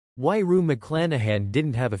Why Rue McClanahan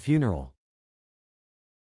didn't have a funeral.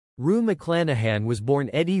 Rue McClanahan was born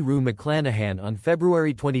Eddie Rue McClanahan on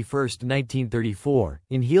February 21, 1934,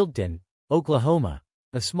 in Healdton, Oklahoma,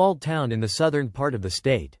 a small town in the southern part of the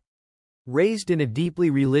state. Raised in a deeply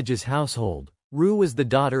religious household, Rue was the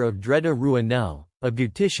daughter of Dreda Ruanell, a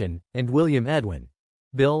beautician, and William Edwin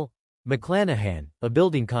Bill McClanahan, a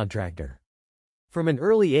building contractor. From an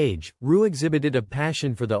early age, Rue exhibited a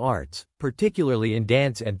passion for the arts, particularly in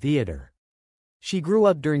dance and theater. She grew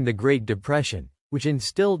up during the Great Depression, which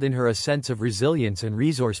instilled in her a sense of resilience and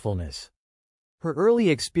resourcefulness. Her early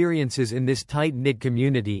experiences in this tight-knit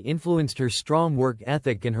community influenced her strong work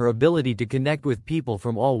ethic and her ability to connect with people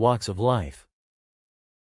from all walks of life.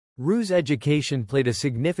 Rue's education played a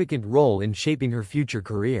significant role in shaping her future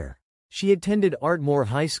career. She attended Ardmore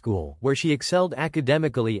High School, where she excelled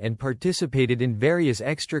academically and participated in various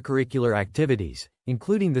extracurricular activities,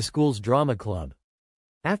 including the school's drama club.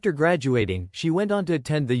 After graduating, she went on to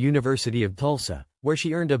attend the University of Tulsa, where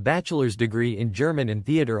she earned a bachelor's degree in German and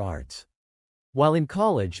theater arts. While in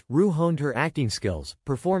college, Rue honed her acting skills,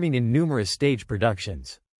 performing in numerous stage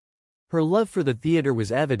productions. Her love for the theater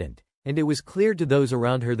was evident, and it was clear to those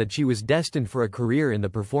around her that she was destined for a career in the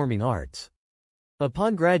performing arts.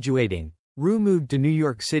 Upon graduating, Rue moved to New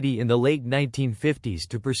York City in the late 1950s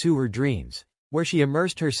to pursue her dreams, where she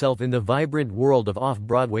immersed herself in the vibrant world of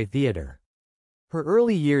off-Broadway theater. Her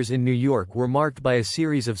early years in New York were marked by a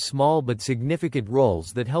series of small but significant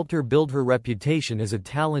roles that helped her build her reputation as a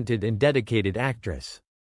talented and dedicated actress.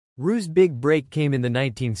 Rue's big break came in the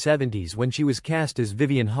 1970s when she was cast as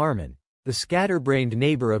Vivian Harmon, the scatterbrained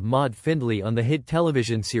neighbor of Maude Findlay on the hit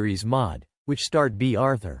television series Maude, which starred Bea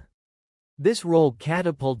Arthur. This role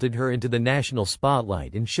catapulted her into the national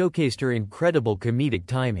spotlight and showcased her incredible comedic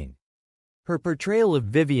timing. Her portrayal of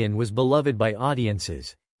Vivian was beloved by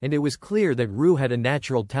audiences, and it was clear that Rue had a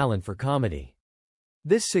natural talent for comedy.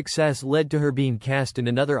 This success led to her being cast in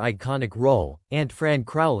another iconic role, Aunt Fran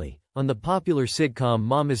Crowley, on the popular sitcom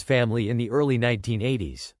Mama's Family in the early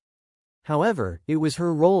 1980s. However, it was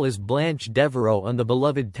her role as Blanche Devereaux on the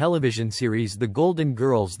beloved television series The Golden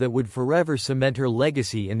Girls that would forever cement her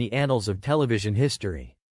legacy in the annals of television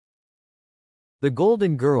history. The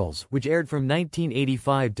Golden Girls, which aired from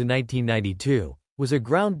 1985 to 1992, was a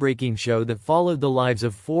groundbreaking show that followed the lives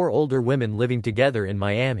of four older women living together in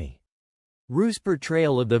Miami. Rue's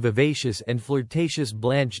portrayal of the vivacious and flirtatious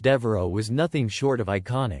Blanche Devereaux was nothing short of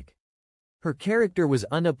iconic. Her character was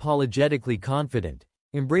unapologetically confident,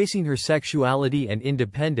 embracing her sexuality and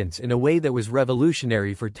independence in a way that was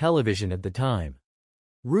revolutionary for television at the time.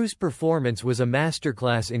 Rue's performance was a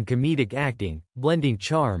masterclass in comedic acting, blending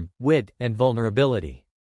charm, wit, and vulnerability.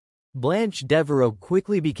 Blanche Devereaux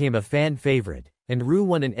quickly became a fan favorite, and Rue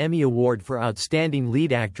won an Emmy Award for Outstanding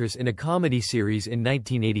Lead Actress in a Comedy Series in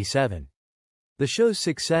 1987. The show's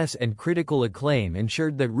success and critical acclaim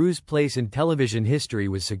ensured that Rue's place in television history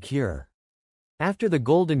was secure. After The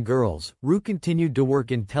Golden Girls, Rue continued to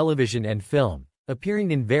work in television and film, appearing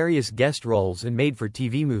in various guest roles and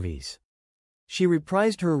made-for-TV movies. She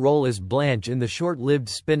reprised her role as Blanche in the short-lived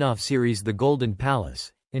spin-off series The Golden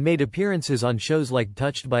Palace, and made appearances on shows like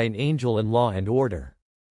Touched by an Angel and Law and Order.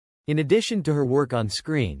 In addition to her work on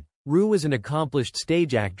screen, Rue was an accomplished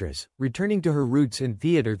stage actress, returning to her roots in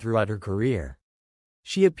theater throughout her career.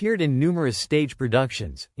 She appeared in numerous stage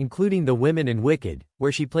productions, including The Women in Wicked,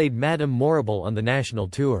 where she played Madame Morrible on the national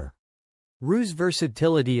tour. Rue's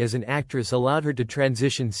versatility as an actress allowed her to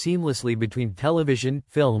transition seamlessly between television,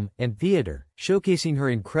 film, and theater, showcasing her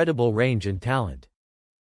incredible range and talent.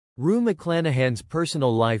 Rue McClanahan's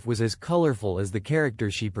personal life was as colorful as the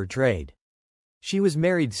characters she portrayed. She was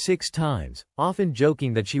married 6 times, often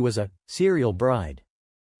joking that she was a serial bride.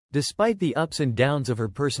 Despite the ups and downs of her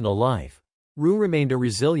personal life, Rue remained a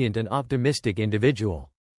resilient and optimistic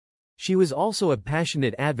individual. She was also a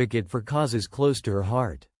passionate advocate for causes close to her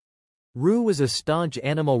heart. Rue was a staunch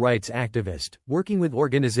animal rights activist, working with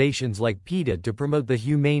organizations like PETA to promote the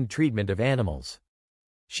humane treatment of animals.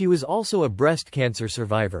 She was also a breast cancer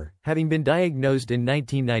survivor, having been diagnosed in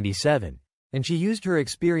 1997. And she used her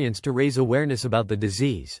experience to raise awareness about the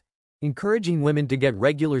disease, encouraging women to get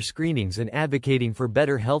regular screenings and advocating for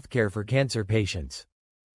better healthcare for cancer patients.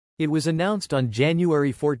 It was announced on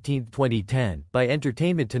January 14, 2010, by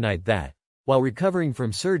Entertainment Tonight that, while recovering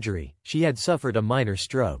from surgery, she had suffered a minor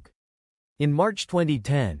stroke. In March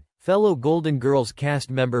 2010, fellow Golden Girls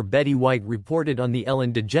cast member Betty White reported on The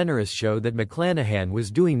Ellen DeGeneres Show that McClanahan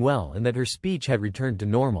was doing well and that her speech had returned to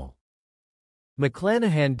normal.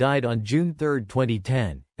 McClanahan died on June 3,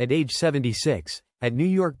 2010, at age 76, at New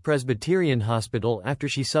York Presbyterian Hospital after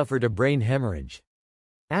she suffered a brain hemorrhage.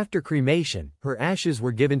 After cremation, her ashes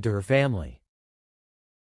were given to her family.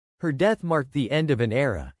 Her death marked the end of an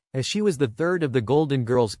era, as she was the third of the Golden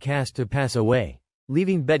Girls cast to pass away,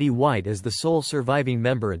 leaving Betty White as the sole surviving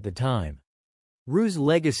member at the time. Rue's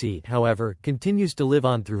legacy, however, continues to live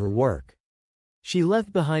on through her work. She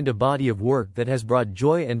left behind a body of work that has brought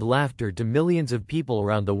joy and laughter to millions of people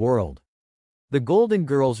around the world. The Golden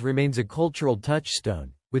Girls remains a cultural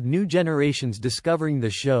touchstone, with new generations discovering the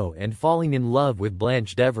show and falling in love with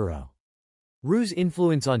Blanche Devereaux. Rue's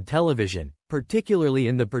influence on television, particularly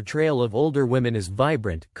in the portrayal of older women as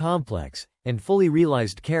vibrant, complex, and fully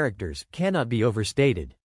realized characters, cannot be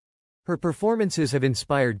overstated. Her performances have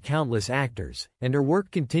inspired countless actors, and her work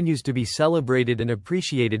continues to be celebrated and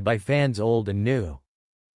appreciated by fans old and new.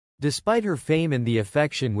 Despite her fame and the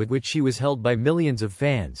affection with which she was held by millions of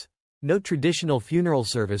fans, no traditional funeral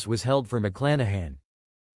service was held for McClanahan.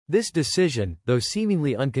 This decision, though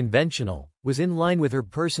seemingly unconventional, was in line with her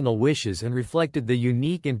personal wishes and reflected the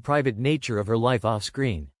unique and private nature of her life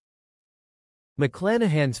off-screen.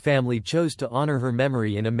 McClanahan's family chose to honor her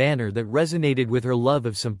memory in a manner that resonated with her love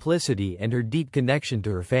of simplicity and her deep connection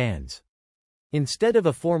to her fans. Instead of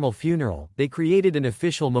a formal funeral, they created an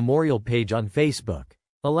official memorial page on Facebook,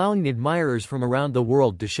 allowing admirers from around the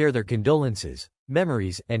world to share their condolences,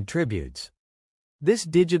 memories, and tributes. This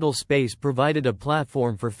digital space provided a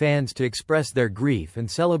platform for fans to express their grief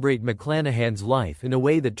and celebrate McClanahan's life in a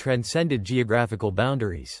way that transcended geographical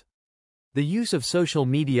boundaries. The use of social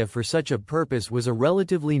media for such a purpose was a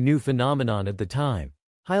relatively new phenomenon at the time,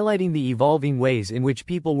 highlighting the evolving ways in which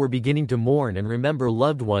people were beginning to mourn and remember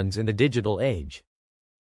loved ones in the digital age.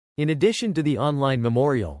 In addition to the online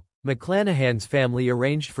memorial, McClanahan's family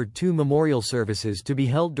arranged for 2 memorial services to be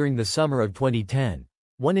held during the summer of 2010,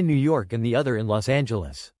 one in New York and the other in Los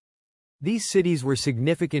Angeles. These cities were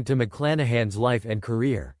significant to McClanahan's life and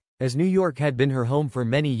career, as New York had been her home for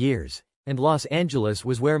many years, and Los Angeles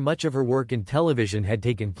was where much of her work in television had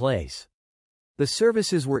taken place. The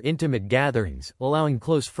services were intimate gatherings, allowing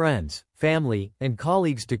close friends, family, and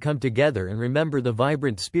colleagues to come together and remember the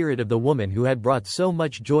vibrant spirit of the woman who had brought so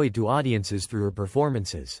much joy to audiences through her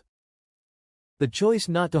performances. The choice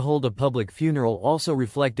not to hold a public funeral also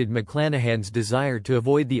reflected McClanahan's desire to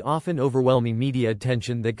avoid the often overwhelming media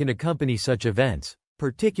attention that can accompany such events,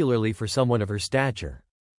 particularly for someone of her stature.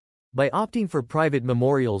 By opting for private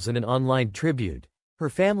memorials and an online tribute, her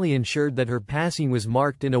family ensured that her passing was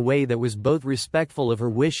marked in a way that was both respectful of her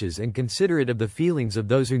wishes and considerate of the feelings of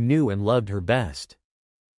those who knew and loved her best.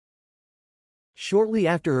 Shortly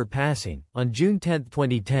after her passing, on June 10,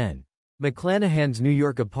 2010, McClanahan's New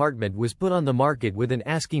York apartment was put on the market with an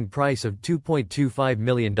asking price of $2.25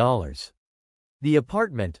 million. The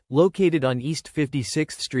apartment, located on East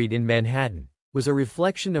 56th Street in Manhattan, was a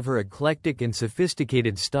reflection of her eclectic and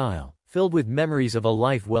sophisticated style, filled with memories of a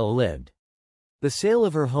life well lived. The sale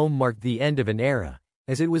of her home marked the end of an era,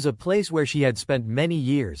 as it was a place where she had spent many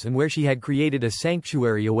years and where she had created a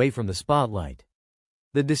sanctuary away from the spotlight.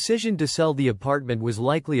 The decision to sell the apartment was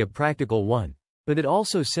likely a practical one, but it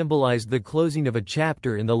also symbolized the closing of a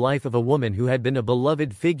chapter in the life of a woman who had been a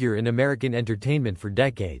beloved figure in American entertainment for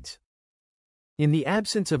decades. In the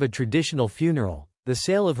absence of a traditional funeral, the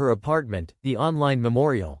sale of her apartment, the online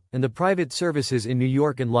memorial, and the private services in New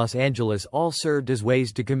York and Los Angeles all served as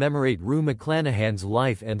ways to commemorate Rue McClanahan's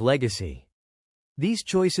life and legacy. These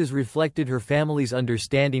choices reflected her family's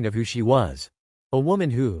understanding of who she was, a woman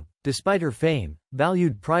who, despite her fame,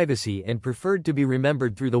 valued privacy and preferred to be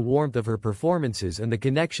remembered through the warmth of her performances and the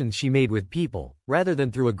connections she made with people, rather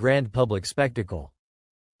than through a grand public spectacle.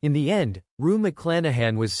 In the end, Rue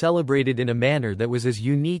McClanahan was celebrated in a manner that was as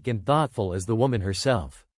unique and thoughtful as the woman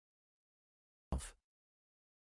herself.